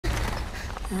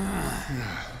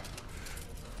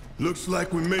Looks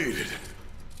like we made it.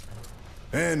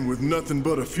 And with nothing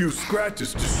but a few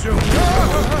scratches to show.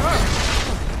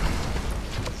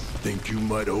 Think you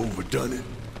might have overdone it?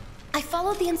 I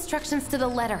followed the instructions to the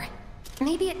letter.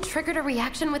 Maybe it triggered a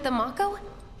reaction with the Mako?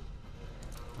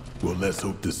 Well, let's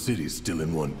hope the city's still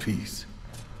in one piece.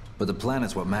 But the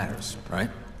planet's what matters, right?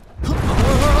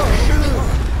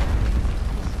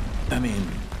 I mean,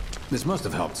 this must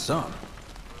have helped some.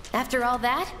 After all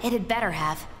that, it had better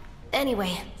have.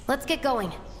 Anyway, let's get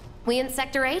going. We in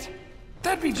Sector 8?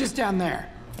 That'd be just down there.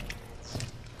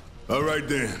 All right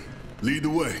then, lead the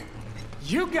way.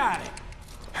 You got it.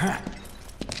 Huh.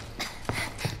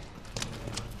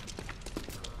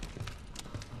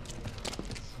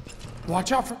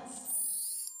 Watch out for...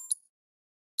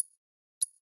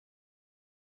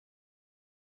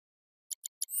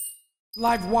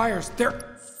 live wires. They're...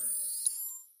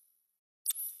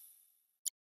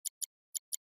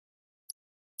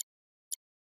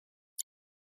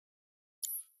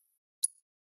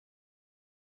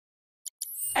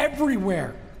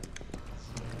 everywhere.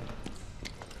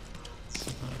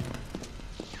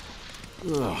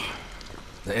 Ugh.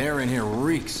 The air in here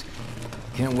reeks.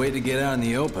 Can't wait to get out in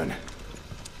the open.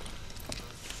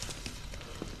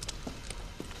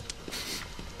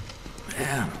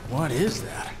 Man, what is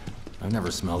that? I've never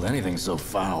smelled anything so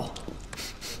foul.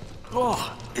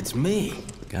 Oh, it's me.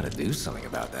 Gotta do something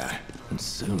about that. And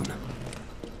soon.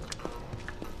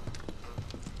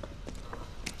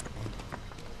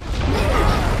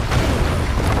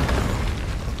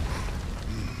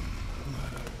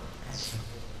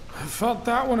 I felt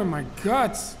that one in my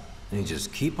guts. They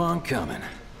just keep on coming.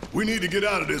 We need to get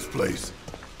out of this place.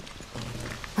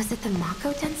 Was it the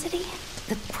Mako density?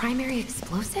 The primary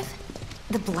explosive?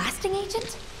 The blasting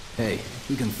agent? Hey,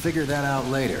 we can figure that out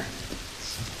later.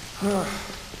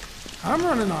 I'm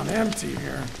running on empty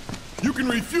here. You can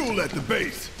refuel at the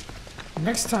base.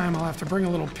 Next time I'll have to bring a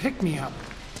little pick-me-up.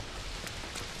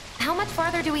 How much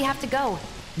farther do we have to go?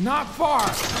 Not far.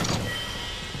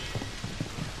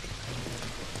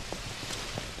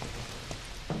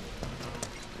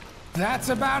 That's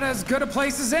about as good a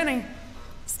place as any.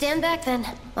 Stand back then.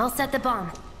 I'll set the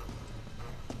bomb.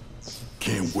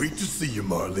 Can't wait to see you,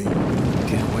 Marlene.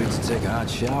 Can't wait to take a hot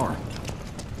shower.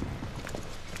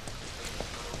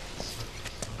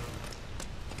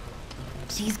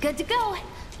 She's good to go.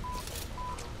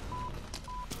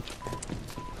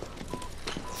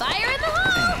 Fire in the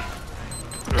hole!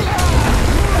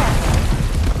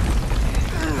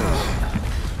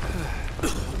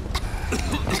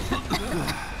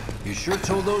 You sure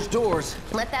told those doors.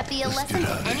 Let that be a lesson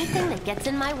to anything that gets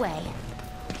in my way.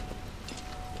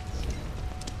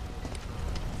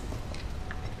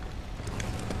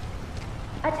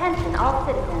 Attention all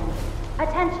citizens.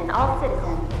 Attention all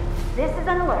citizens. This is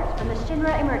an alert from the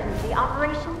Shinra Emergency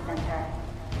Operations Center.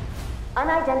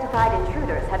 Unidentified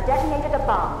intruders have detonated a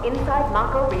bomb inside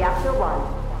Mako Reactor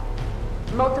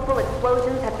 1. Multiple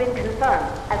explosions have been confirmed,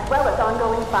 as well as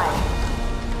ongoing fire.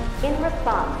 In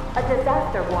response, a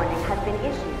disaster warning has been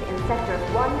issued in Sectors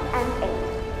 1 and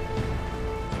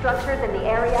 8. Structures in the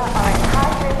area are at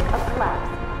high risk of collapse,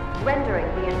 rendering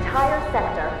the entire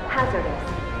sector hazardous.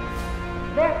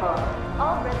 Therefore,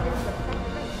 all residents of Sector 8...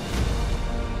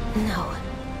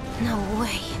 No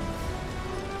way.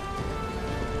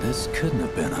 This couldn't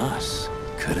have been us,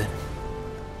 could it?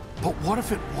 But what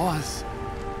if it was?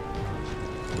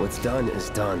 What's done is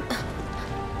done.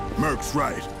 Merc's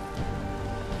right.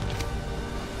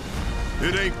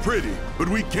 It ain't pretty, but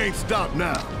we can't stop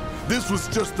now. This was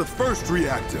just the first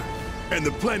reactor, and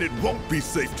the planet won't be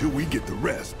safe till we get the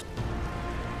rest.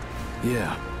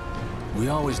 Yeah. We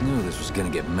always knew this was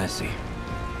gonna get messy.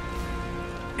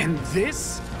 And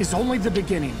this is only the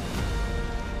beginning.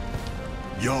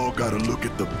 Y'all gotta look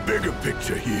at the bigger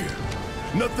picture here.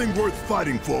 Nothing worth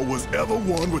fighting for was ever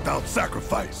won without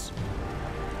sacrifice.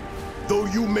 Though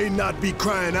you may not be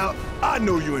crying out, I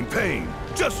know you're in pain,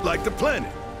 just like the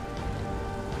planet.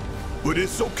 But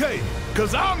it's okay,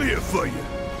 cause I'm here for you,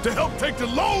 to help take the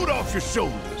load off your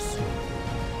shoulders.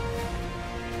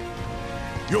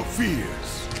 Your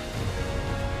fears,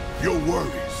 your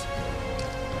worries,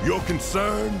 your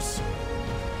concerns,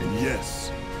 and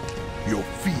yes, your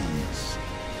fees.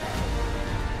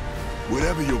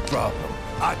 Whatever your problem,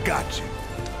 I got you.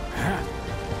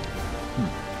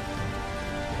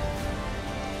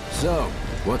 So,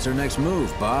 what's our next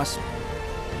move, boss?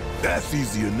 That's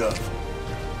easy enough.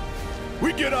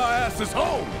 We get our asses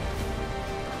home!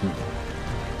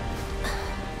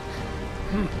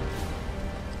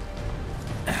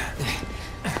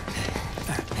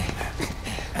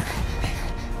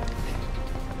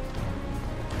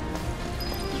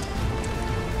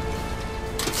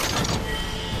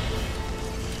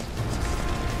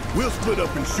 We'll split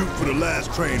up and shoot for the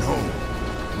last train home.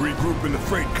 Regroup in the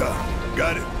freight car.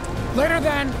 Got it? Later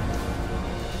then.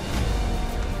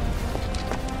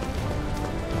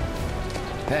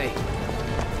 Hey.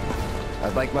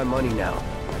 I'd like my money now.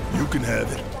 You can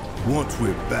have it once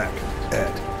we're back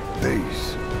at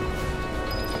base.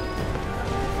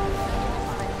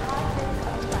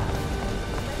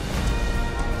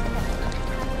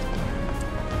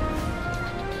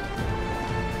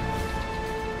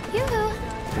 Yoo-hoo!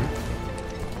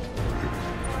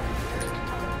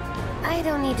 I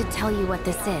don't need to tell you what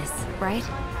this is, right?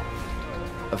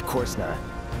 Of course not.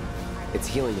 It's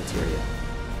healing materia.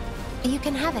 You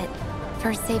can have it,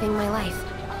 for saving my life.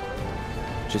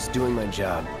 Just doing my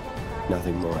job.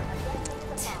 Nothing more.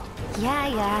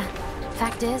 Yeah.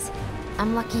 Fact is,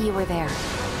 I'm lucky you were there.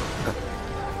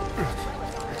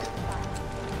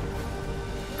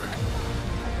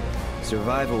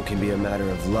 Survival can be a matter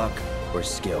of luck or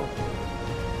skill.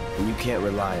 And you can't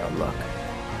rely on luck.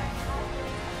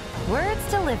 Words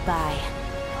to live by.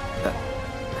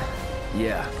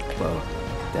 Yeah, well,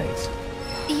 thanks.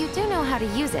 You do know how to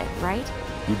use it, right?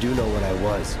 You do know what I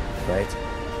was, right?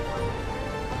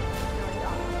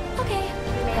 Okay,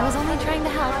 I was only trying to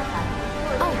help.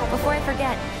 Oh, before I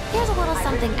forget, here's a little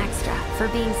something extra for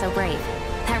being so brave.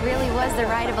 That really was the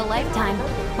ride of a lifetime.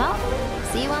 Well,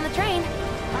 see you on the train.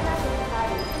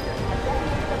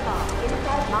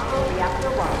 Inside Mako Reactor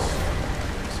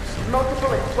 1.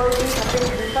 Multiple explosions have been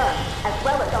confirmed, as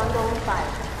well as ongoing fire.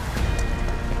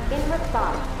 In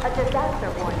response, a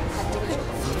disaster warning has been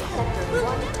issued in Sectors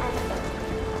 1 and 8.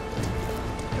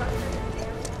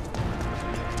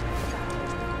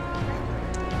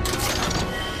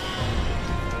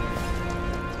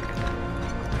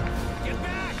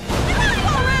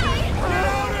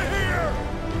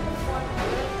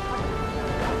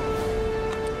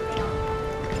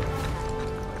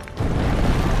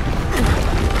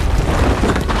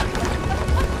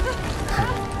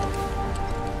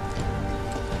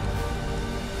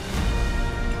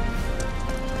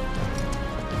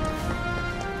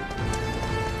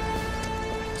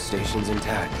 Station's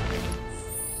intact.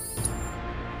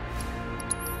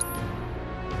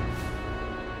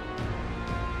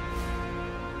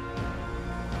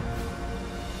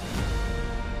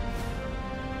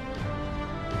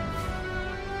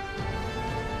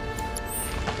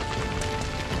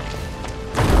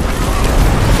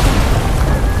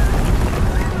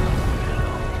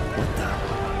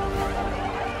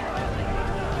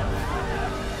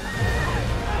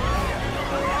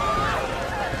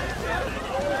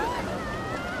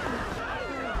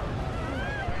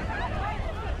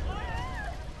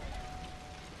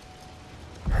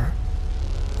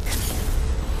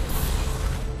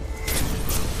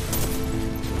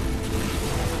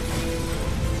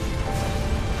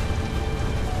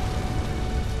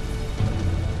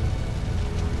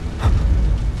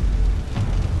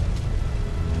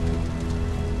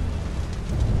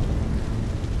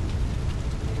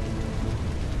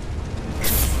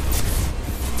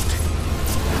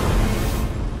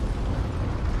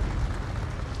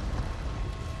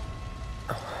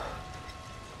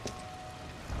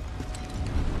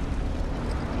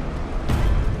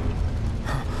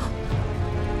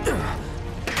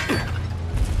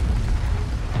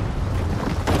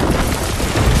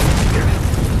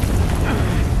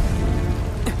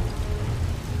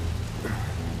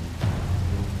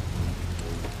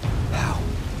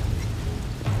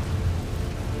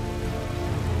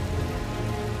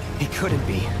 He couldn't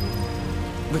be.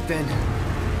 But then...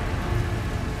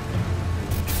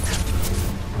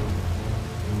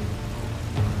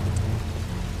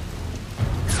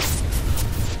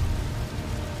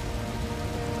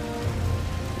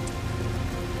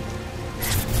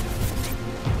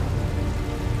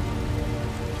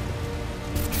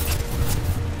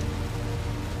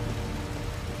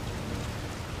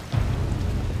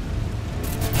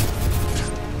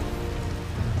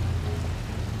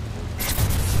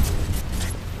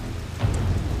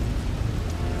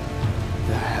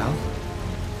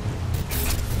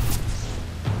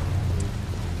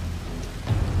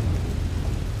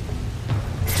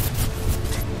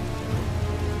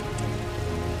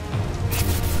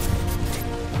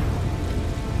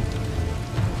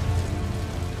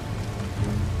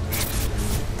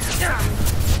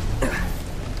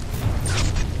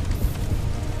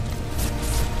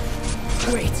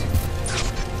 Wait!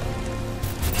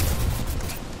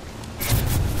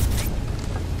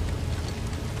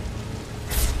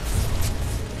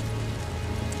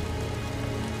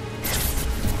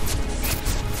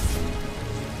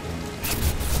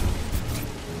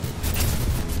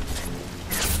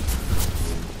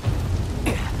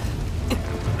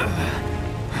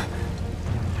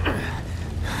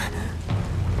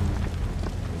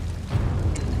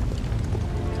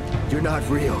 not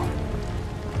real.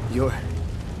 You're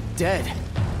dead.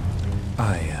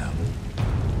 I am.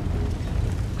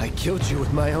 I killed you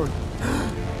with my own...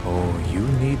 Oh, you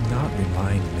need not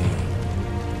remind me.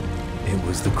 It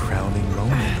was the crowning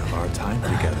moment of our time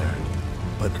together.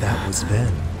 But that was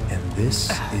then, and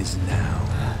this is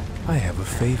now. I have a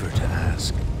favor to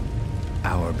ask.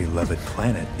 Our beloved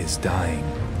planet is dying.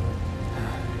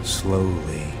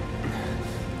 Slowly.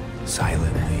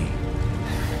 Silently.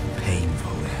 Painfully.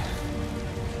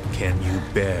 Can you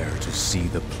bear to see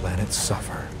the planet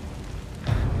suffer?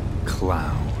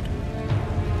 Cloud.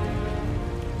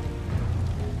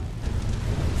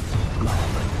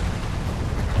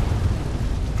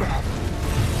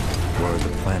 Were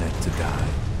the planet to die,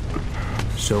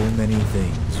 so many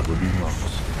things would be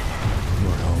lost.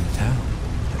 Your hometown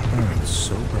that burns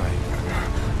so bright.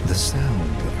 The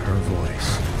sound of her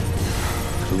voice,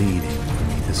 pleading for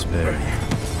me to spare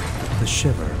you. The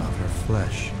shiver of her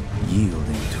flesh,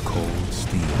 yielding to cold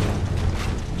steel.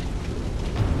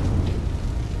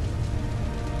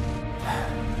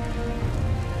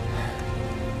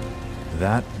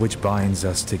 That which binds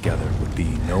us together would be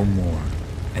no more,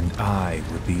 and I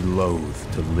would be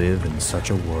loath to live in such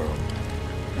a world,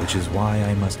 which is why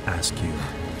I must ask you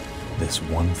this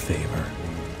one favor.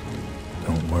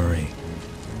 Don't worry,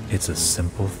 it's a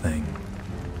simple thing.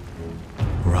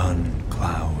 Run,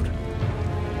 Cloud.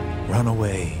 Run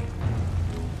away.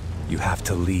 You have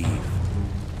to leave.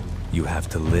 You have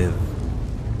to live.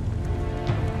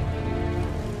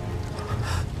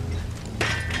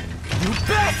 You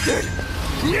bastard!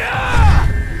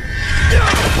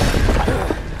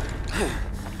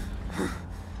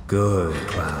 Good,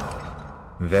 Cloud.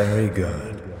 Very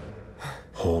good.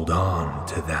 Hold on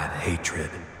to that hatred.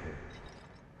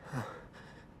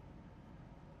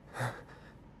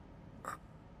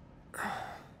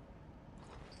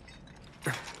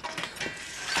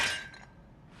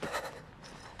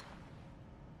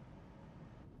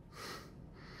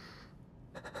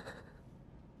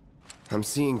 I'm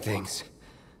seeing things.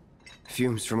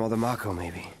 Fumes from all the Mako,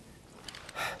 maybe.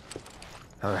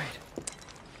 All right.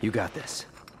 You got this.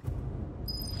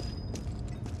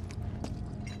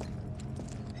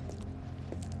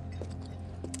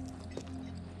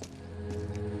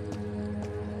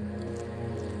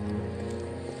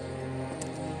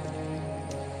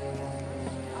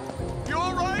 You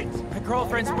all right? My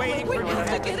girlfriend's waiting for me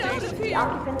at the station. The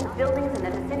occupants of buildings in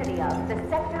the vicinity of the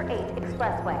Sector 8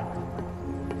 Expressway.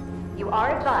 You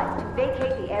are advised to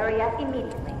vacate the area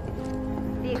immediately.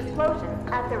 The explosions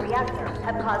at the reactor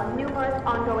have caused numerous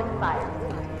ongoing fires.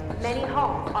 Many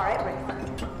homes are at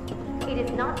risk. It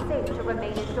is not safe to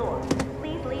remain indoors.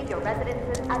 Please leave your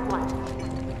residences at once.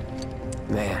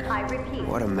 Man, I repeat.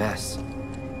 what a mess.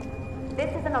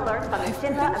 This is an alert from the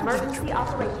Shinra Emergency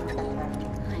Operations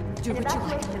Center. An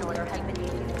evacuation order has been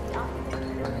issued to the occupants.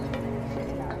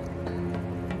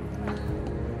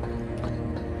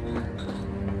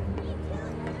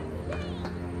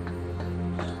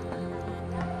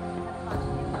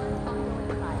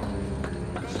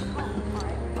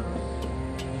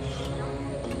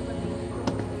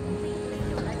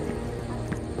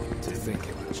 To think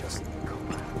it would just go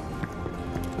back.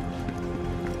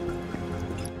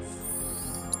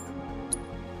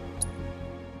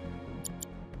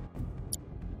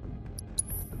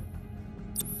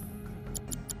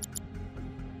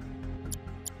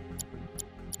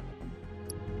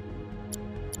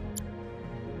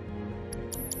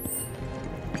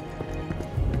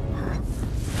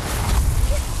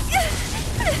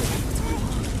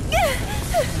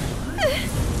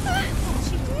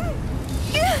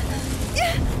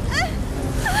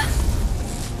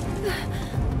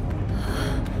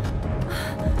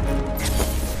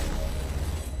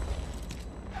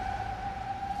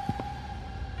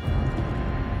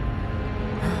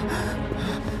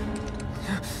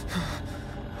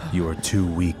 You are too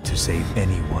weak to save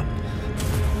anyone.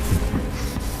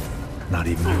 Not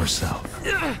even yourself.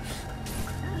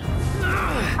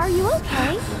 Are you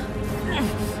okay?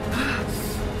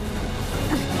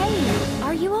 Hey,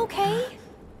 are you okay?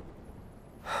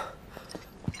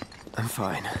 I'm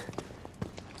fine.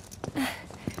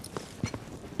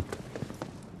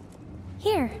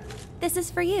 Here, this is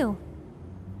for you.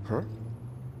 Huh?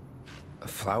 A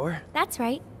flower? That's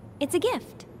right. It's a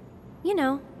gift. You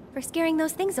know, for scaring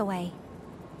those things away.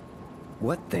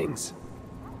 What things?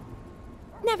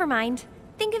 Never mind.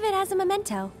 Think of it as a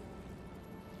memento.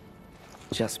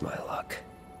 Just my luck.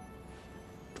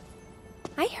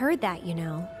 I heard that, you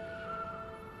know.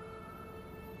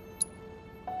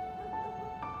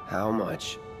 How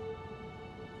much?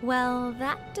 Well,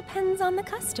 that depends on the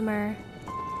customer.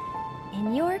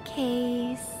 In your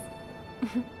case...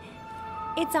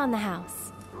 It's on the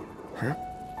house. Huh?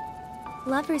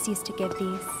 Lovers used to give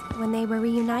these when they were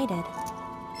reunited.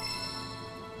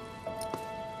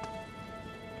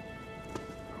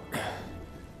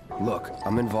 Look,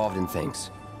 I'm involved in things.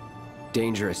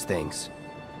 Dangerous things.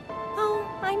 Oh,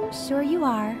 I'm sure you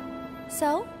are.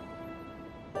 So?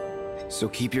 So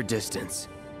keep your distance.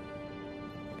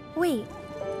 Wait,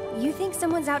 you think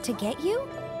someone's out to get you?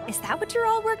 Is that what you're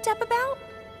all worked up about?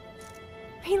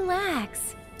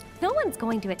 Relax. No one's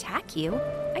going to attack you.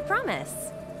 I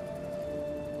promise.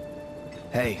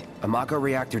 Hey, a Mako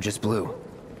reactor just blew.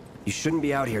 You shouldn't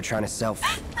be out here trying to self...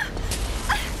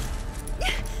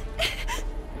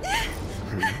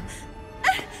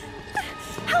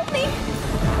 Help me!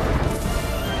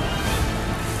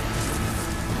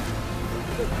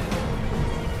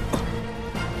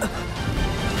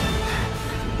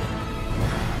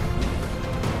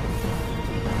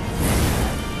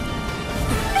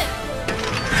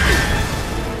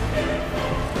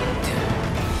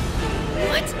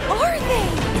 What are they?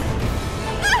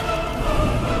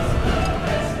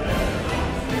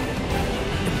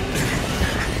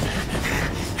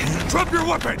 Drop your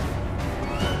weapon!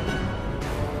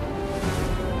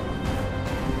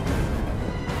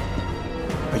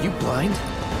 Are you blind?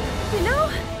 You know,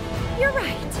 you're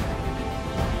right.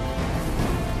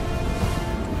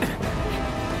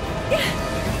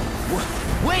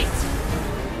 Wait!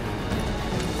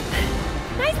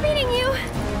 Nice meeting you.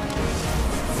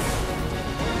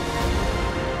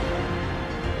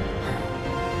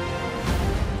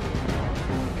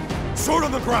 Sword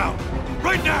on the ground!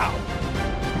 Right now!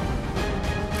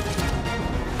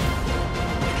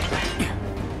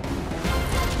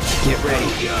 Get ready.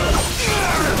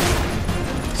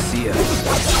 See ya.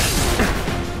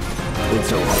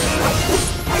 It's over.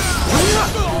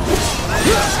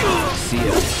 See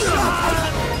ya.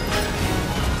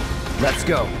 Let's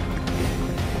go.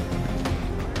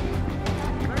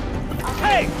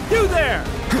 Hey, you there!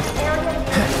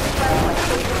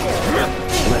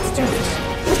 Let's do this.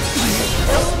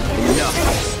 Enough.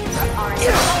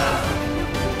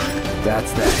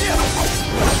 That's that.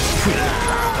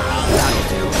 That'll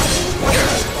do.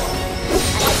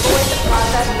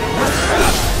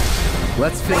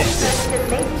 Let's finish this.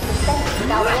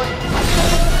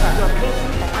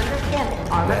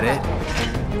 That it?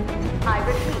 I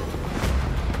repeat.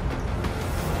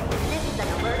 This is an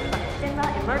alert from the Shinra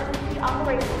Emergency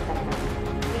Operations Center.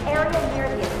 The area near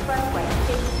the expressway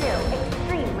is still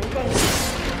extremely dangerous.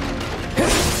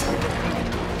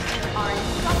 Our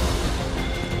instructions.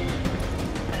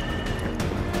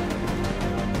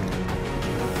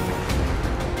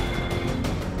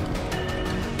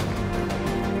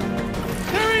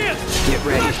 Get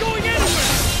ready. Not going anywhere!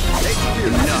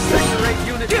 Enough. Sector 8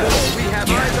 Unit 4, we have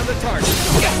eyes on the target.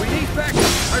 We need backup.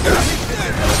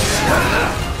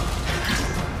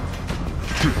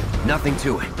 Nothing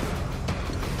to it.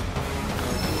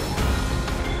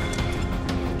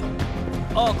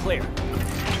 All clear.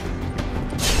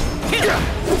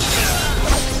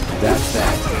 That's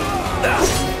that.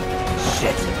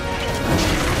 Shit.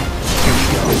 Here we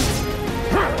go.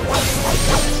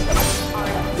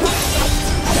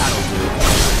 That'll do.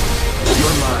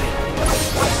 You're mine.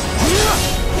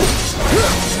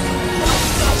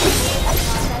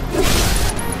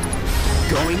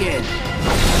 Going in.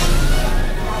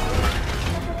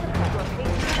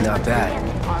 Not bad.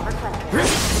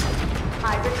 I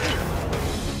repeat.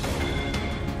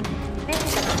 This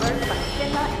is an alert from the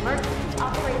Shinra Emergency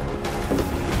Operations Center.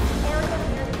 Area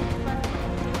near the expressway.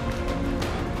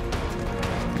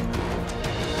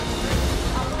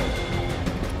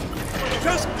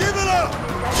 Just give it up!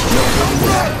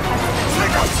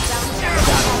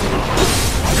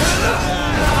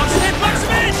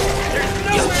 There's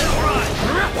nowhere to run!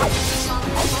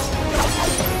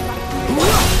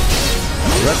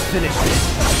 Let's finish this.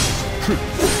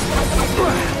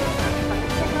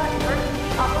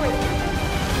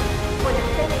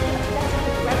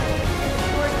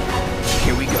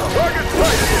 Here we go. Target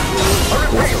sighted! I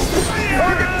repeat!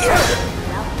 Target sighted!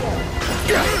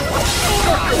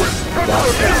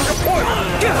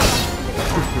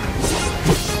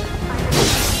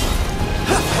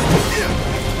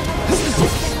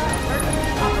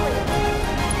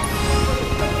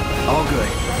 All good.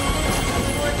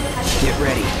 Get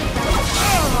ready.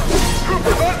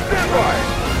 Troopers on standby!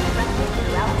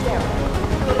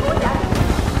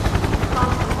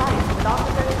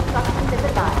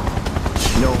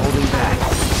 No holding back.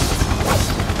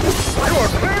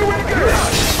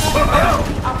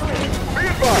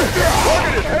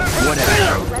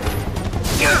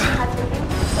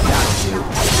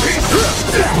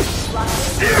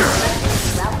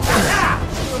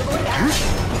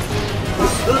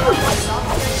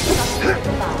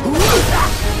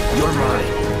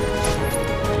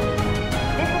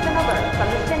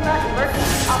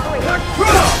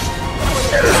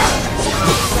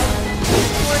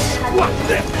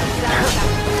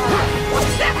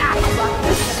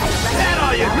 That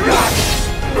all you got?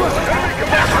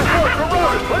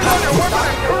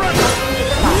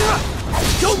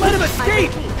 Don't let him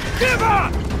escape! Give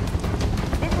up!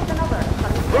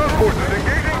 Ground forces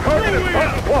engaging target at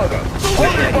Fox Plaza.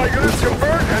 All nearby units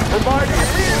converge and provide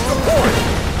immediate support.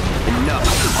 Enough.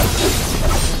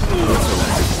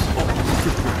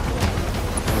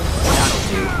 That'll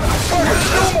do. Target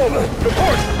still mobile.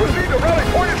 Support. Proceed to rally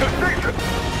point at the station.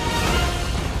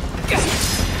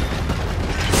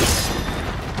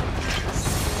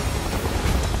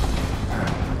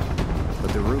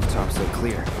 But the rooftops are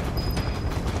clear.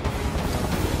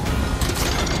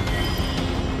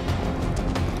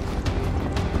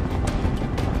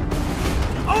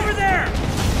 Over there!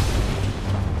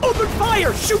 Open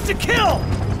fire! Shoot to kill!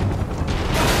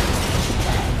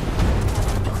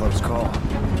 Close call.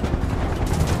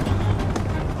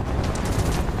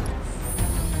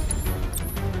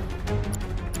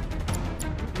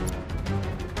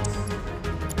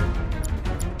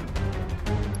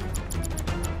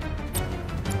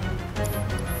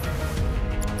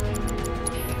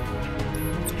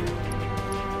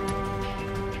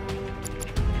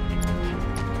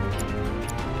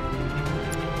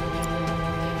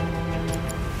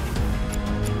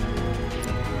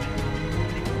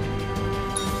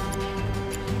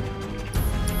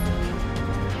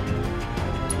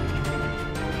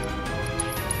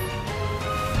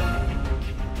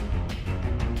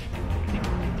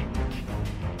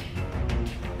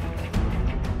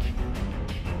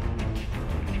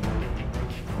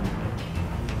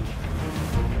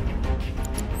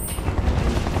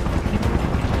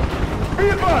 Be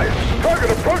advised!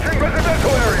 Target approaching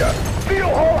residential area! Seal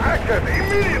all access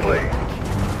immediately!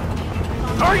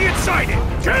 Target sighted!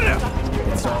 Get him!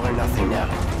 It's all or nothing now.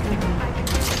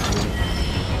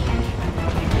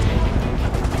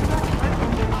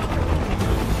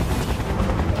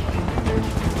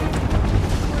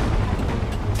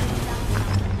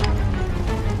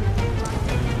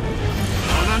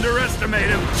 Don't underestimate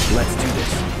him! Let's do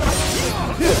this.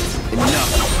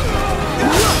 Enough.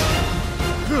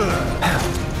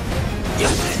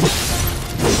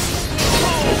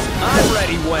 I'm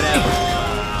ready, whatever.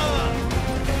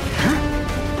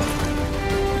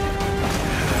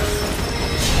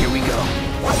 Here we go.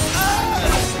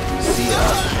 See ya.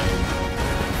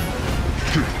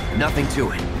 Nothing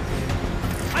to it.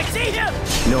 I see him!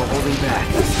 No holding back.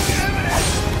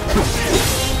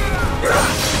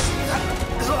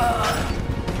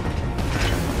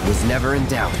 Was never in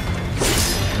doubt.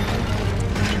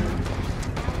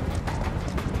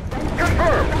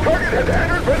 Confirmed! Target has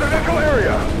entered residential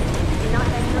area!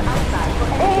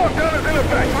 All lockdown is in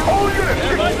effect! All units!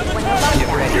 Get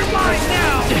ready. You're mine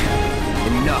now!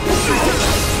 Enough.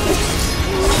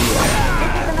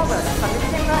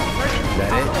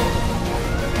 That it?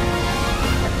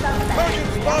 Target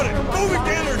spotted! Moving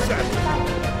to intercept!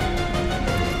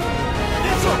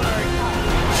 This one!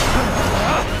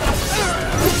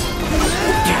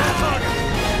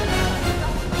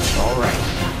 All right.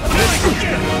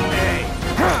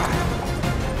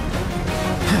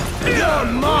 You're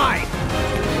mine!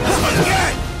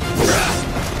 Again!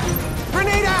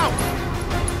 Grenade out!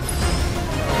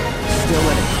 Still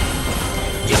in it.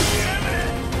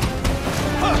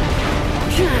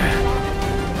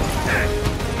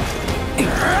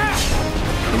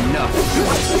 Enough.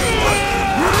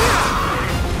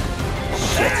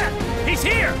 Shit! He's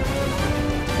here!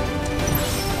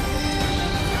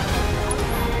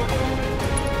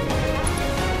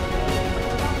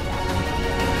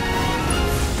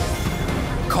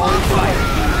 Calling fire.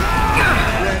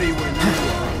 Ready when you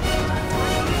are.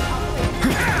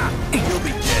 You'll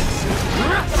be dead soon.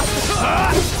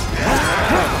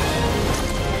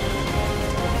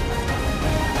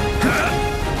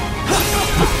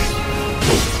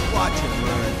 Watch him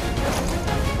learn.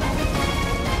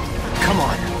 Come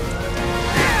on.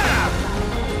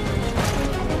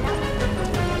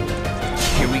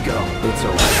 Here we go. It's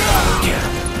over.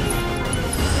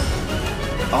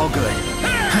 All good.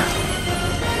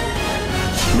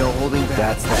 No holding back.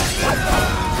 That's that.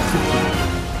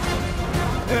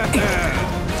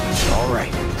 All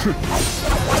right.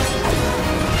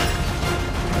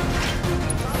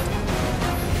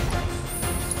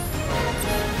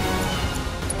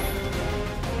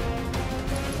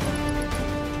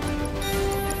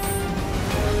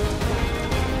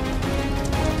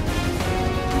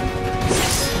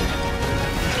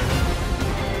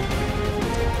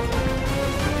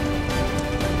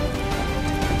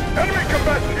 Enemy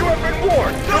combatants, you have been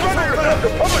warned! Surrender yourself to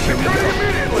public security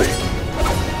immediately!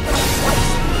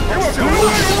 You have no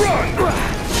way to run!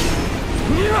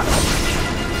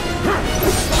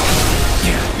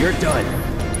 You're done.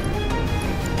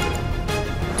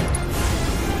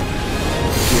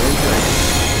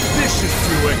 This should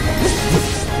do it.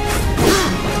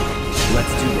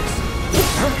 Let's do this.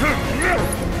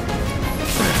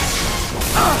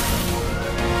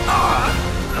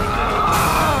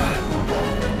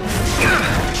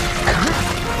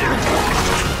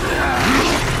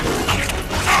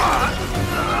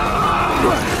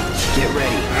 Get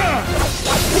ready.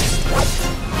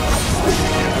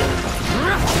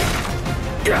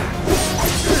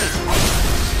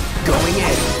 Going in.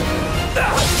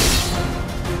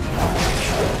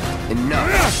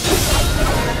 Enough.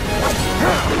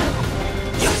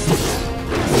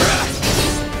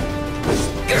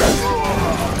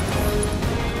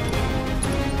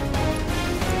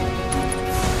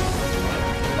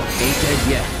 Ain't dead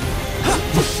yet.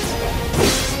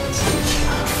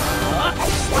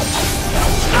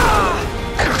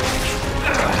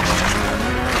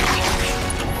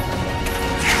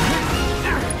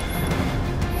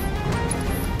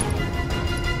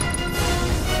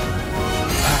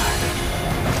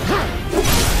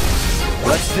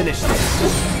 Let's finish this.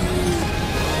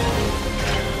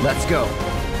 Let's go.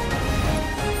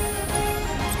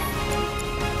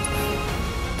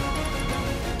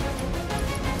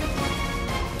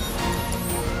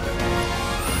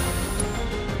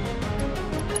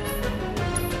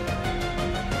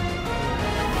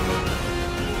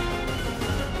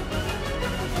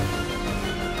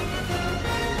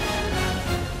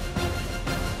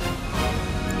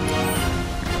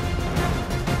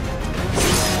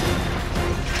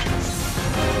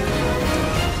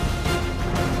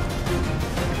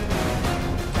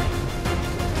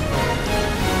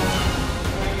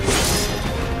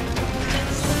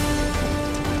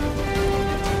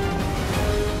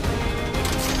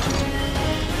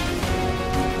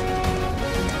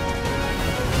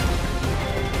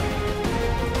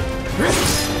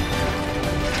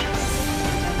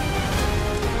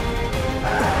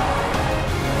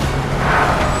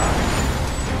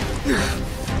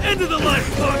 End of the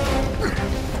lifeboat!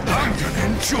 I'm gonna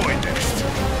enjoy this!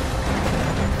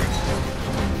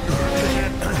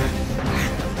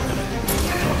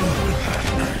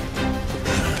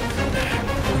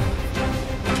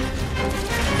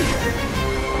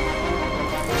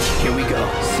 Here we go.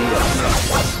 See ya.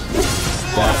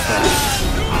 That's that.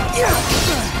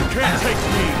 You can't take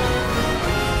me!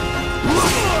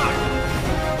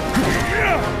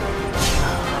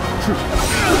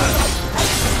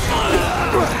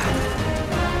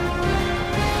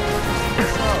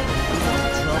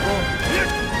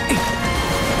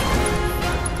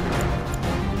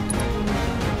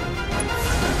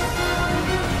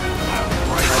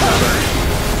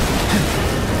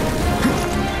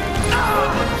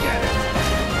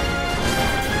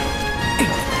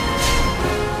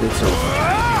 It's over.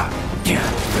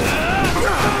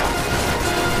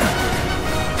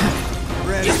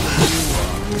 Ready when you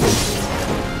are.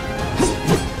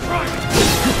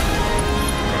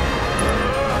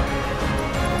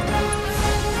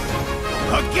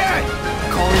 Again!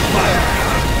 Calling fire.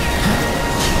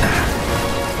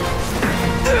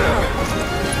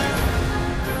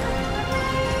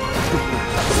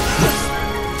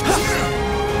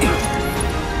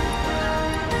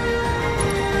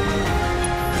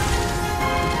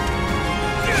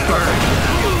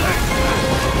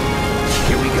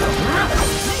 Here we go.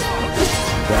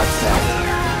 That's that.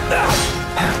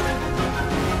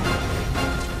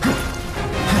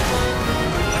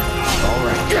 All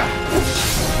right.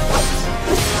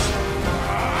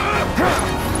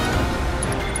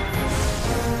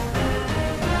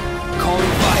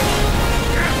 Calling fire.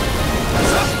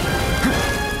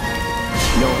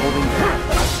 No holding back.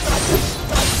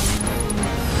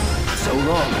 So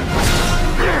long.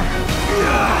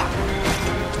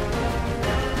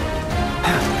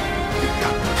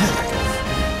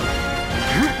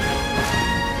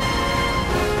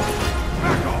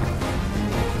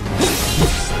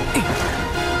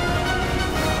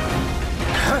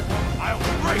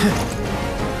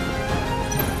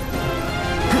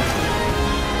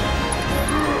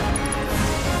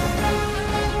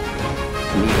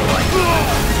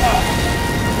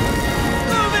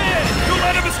 Move in! Don't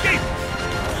let him escape!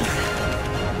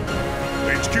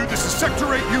 HQ, this is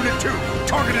Sector 8, Unit 2.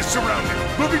 Target is surrounded.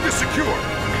 Moving to secure.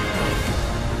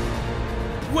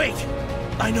 Wait!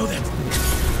 I know that.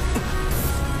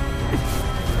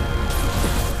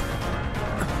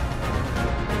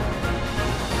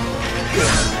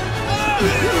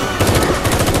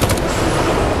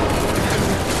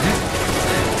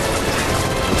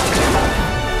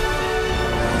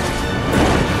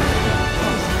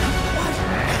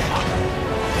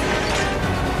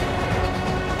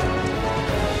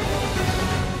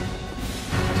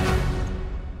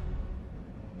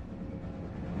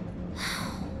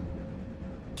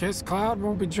 Guess Cloud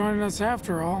won't be joining us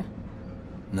after all.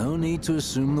 No need to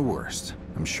assume the worst.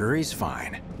 I'm sure he's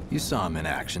fine. You saw him in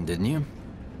action, didn't you?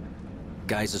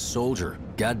 Guy's a soldier.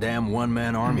 Goddamn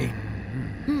one-man army.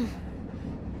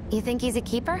 You think he's a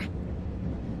keeper?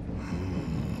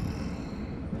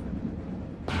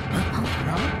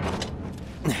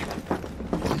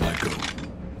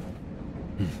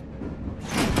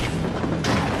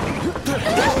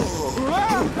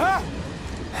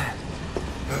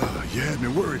 You had me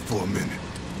worried for a minute.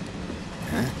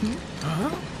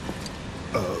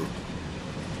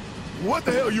 What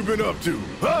the hell you been up to,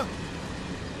 huh?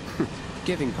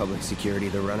 Giving public security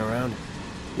the runaround.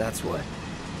 That's what.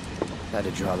 Had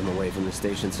to draw them away from the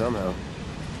station somehow.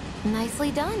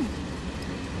 Nicely done.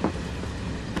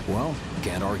 Well,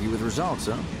 can't argue with results,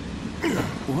 huh?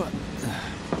 What?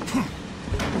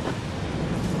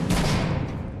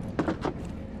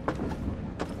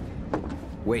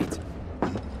 Wait.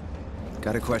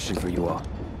 Got a question for you all.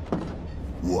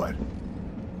 What?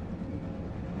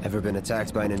 Ever been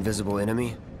attacked by an invisible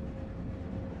enemy?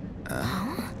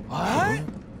 What?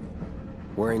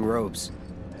 Wearing robes.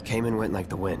 Came and went like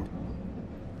the wind.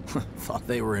 Thought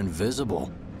they were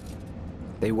invisible.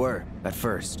 They were, at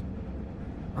first.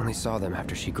 Only saw them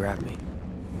after she grabbed me.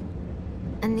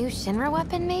 A new Shinra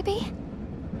weapon, maybe?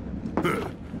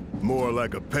 More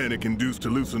like a panic-induced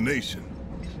hallucination.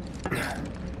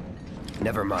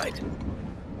 Never mind.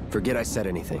 Forget I said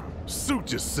anything.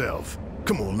 Suit yourself.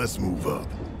 Come on, let's move up.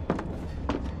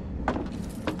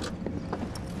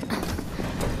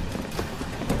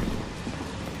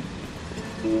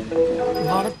 A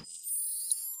lot of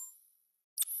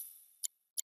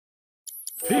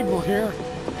people here.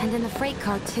 And in the freight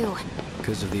car, too.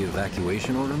 Because of the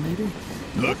evacuation order, maybe?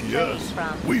 Lucky us.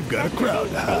 We've got a crowd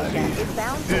to hide in.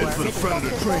 Head for the front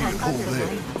of the train and hold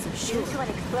there. Due to an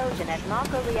explosion at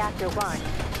Mako Reactor 1,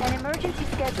 an emergency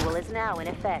schedule is now in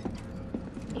effect.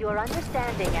 Your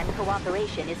understanding and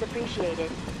cooperation is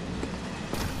appreciated.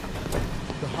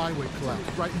 The highway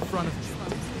collapsed right in front of me.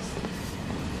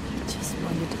 Just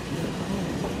wanted to be at home.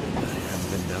 I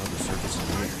haven't been down the surface in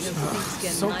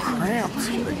years. So cramped.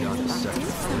 Should have gone to Sector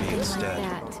 3 instead.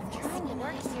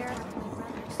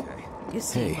 You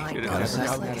see, Hey, my got a sec?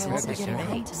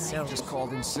 so Just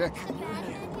called in sick.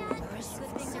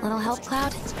 Little help,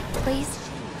 Cloud? Please?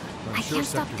 I can't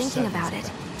stop thinking about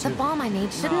it. The bomb I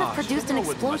made shouldn't have produced an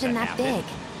explosion that big.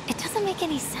 It doesn't make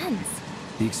any sense.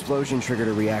 The explosion triggered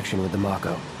a reaction with the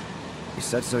Mako. You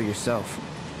said so yourself.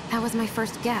 That was my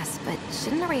first guess, but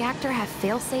shouldn't a reactor have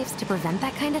fail-safes to prevent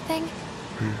that kind of thing?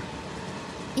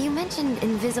 You mentioned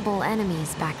invisible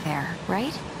enemies back there,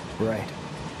 right? Right.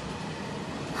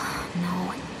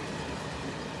 No.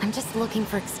 I'm just looking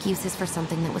for excuses for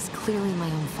something that was clearly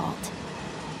my own fault.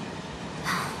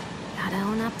 Gotta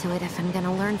own up to it if I'm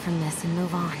gonna learn from this and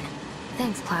move on.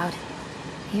 Thanks, Cloud.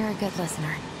 You're a good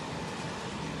listener.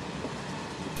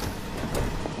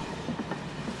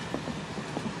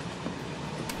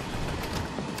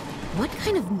 What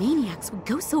kind of maniacs would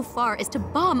go so far as to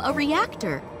bomb a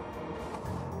reactor?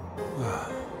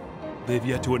 They've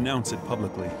yet to announce it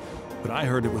publicly, but I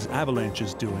heard it was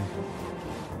Avalanche's doing.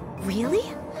 Really?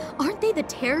 Aren't they the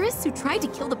terrorists who tried to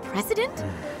kill the president?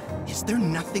 Is there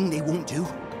nothing they won't do?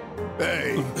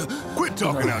 Hey, quit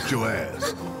talking out your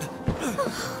ass.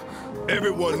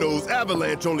 Everyone knows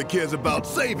Avalanche only cares about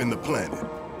saving the planet.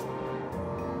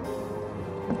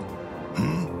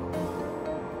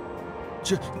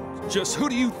 Just who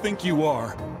do you think you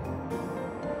are?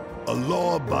 A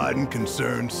law-abiding,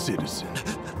 concerned citizen.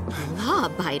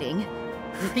 Law-abiding?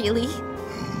 Really?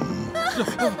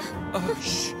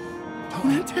 Shh.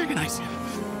 Don't antagonize him.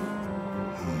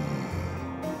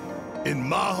 In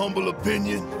my humble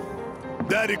opinion,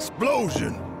 that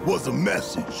explosion was a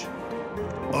message.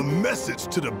 A message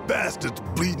to the bastards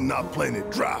bleeding our planet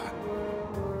dry.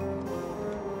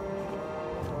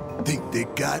 Think they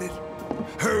got it?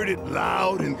 Heard it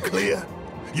loud and clear?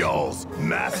 Y'all's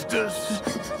masters?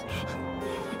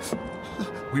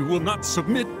 We will not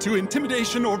submit to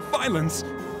intimidation or violence,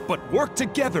 but work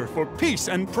together for peace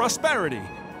and prosperity.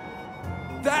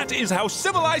 That is how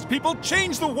civilized people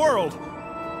change the world!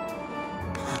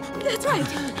 That's right!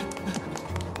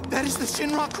 That is the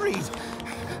Shinra Creed!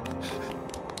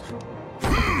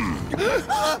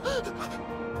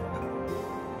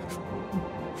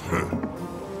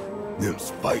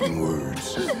 Them's fighting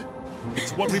words.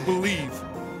 It's what we believe.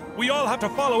 We all have to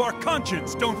follow our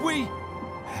conscience, don't we?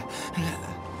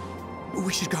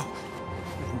 We should go.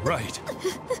 Right.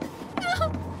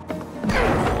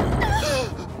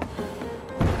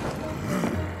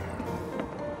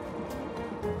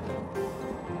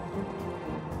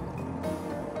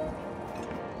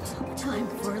 Time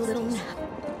for a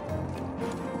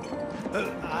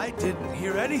didn't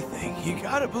hear anything. You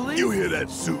gotta believe You me. hear that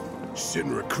suit?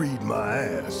 Shinra Creed my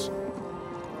ass.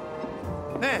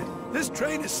 Man, this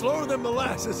train is slower than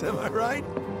molasses, am I right?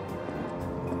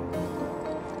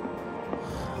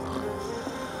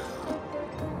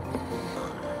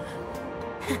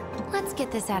 Let's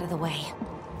get this out of the way.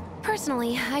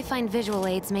 Personally, I find visual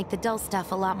aids make the dull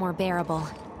stuff a lot more bearable.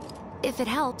 If it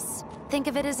helps, think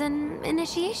of it as an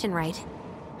initiation rite.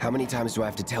 How many times do I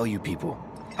have to tell you people?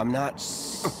 I'm not...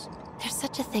 There's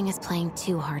such a thing as playing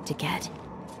too hard to get.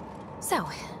 So,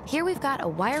 here we've got a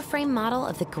wireframe model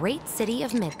of the great city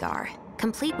of Midgar,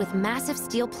 complete with massive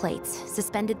steel plates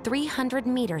suspended 300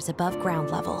 meters above ground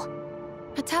level,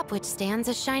 atop which stands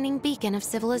a shining beacon of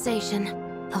civilization.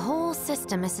 The whole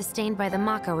system is sustained by the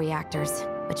Mako reactors,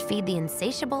 which feed the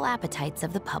insatiable appetites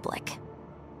of the public.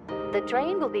 The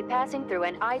train will be passing through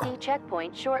an ID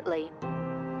checkpoint shortly.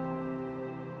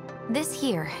 This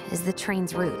here is the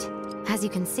train's route. As you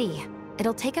can see,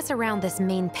 it'll take us around this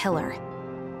main pillar.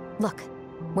 Look,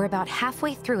 we're about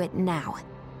halfway through it now.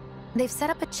 They've set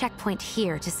up a checkpoint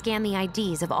here to scan the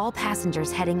IDs of all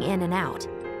passengers heading in and out.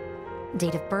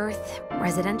 Date of birth,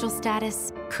 residential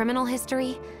status, criminal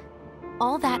history,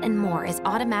 all that and more is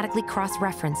automatically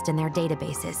cross-referenced in their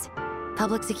databases.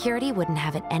 Public security wouldn't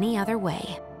have it any other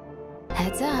way.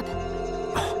 Heads up.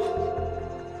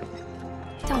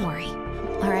 Don't worry,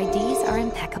 our IDs are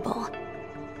impeccable.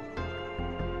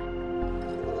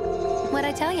 What'd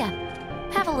I tell ya?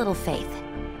 Have a little faith.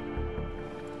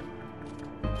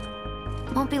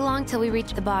 Won't be long till we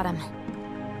reach the bottom.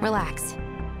 Relax.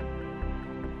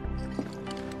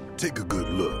 Take a good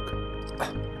look.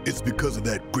 It's because of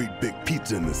that great big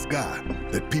pizza in the sky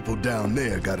that people down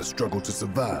there gotta struggle to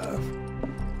survive.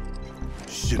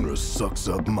 Shinra sucks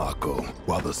up Mako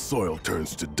while the soil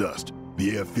turns to dust,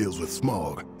 the air fills with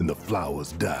smog, and the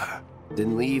flowers die.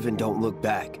 Then leave and don't look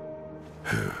back.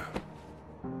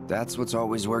 That's what's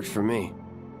always worked for me.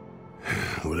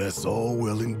 Well, that's all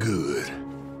well and good.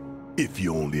 If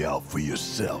you're only out for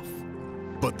yourself.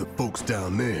 But the folks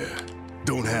down there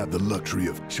don't have the luxury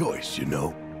of choice, you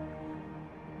know?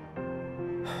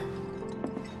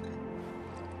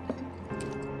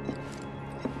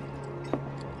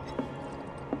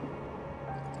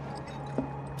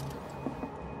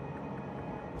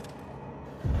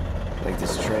 Like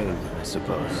this train, I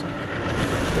suppose.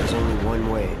 There's only one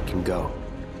way it can go.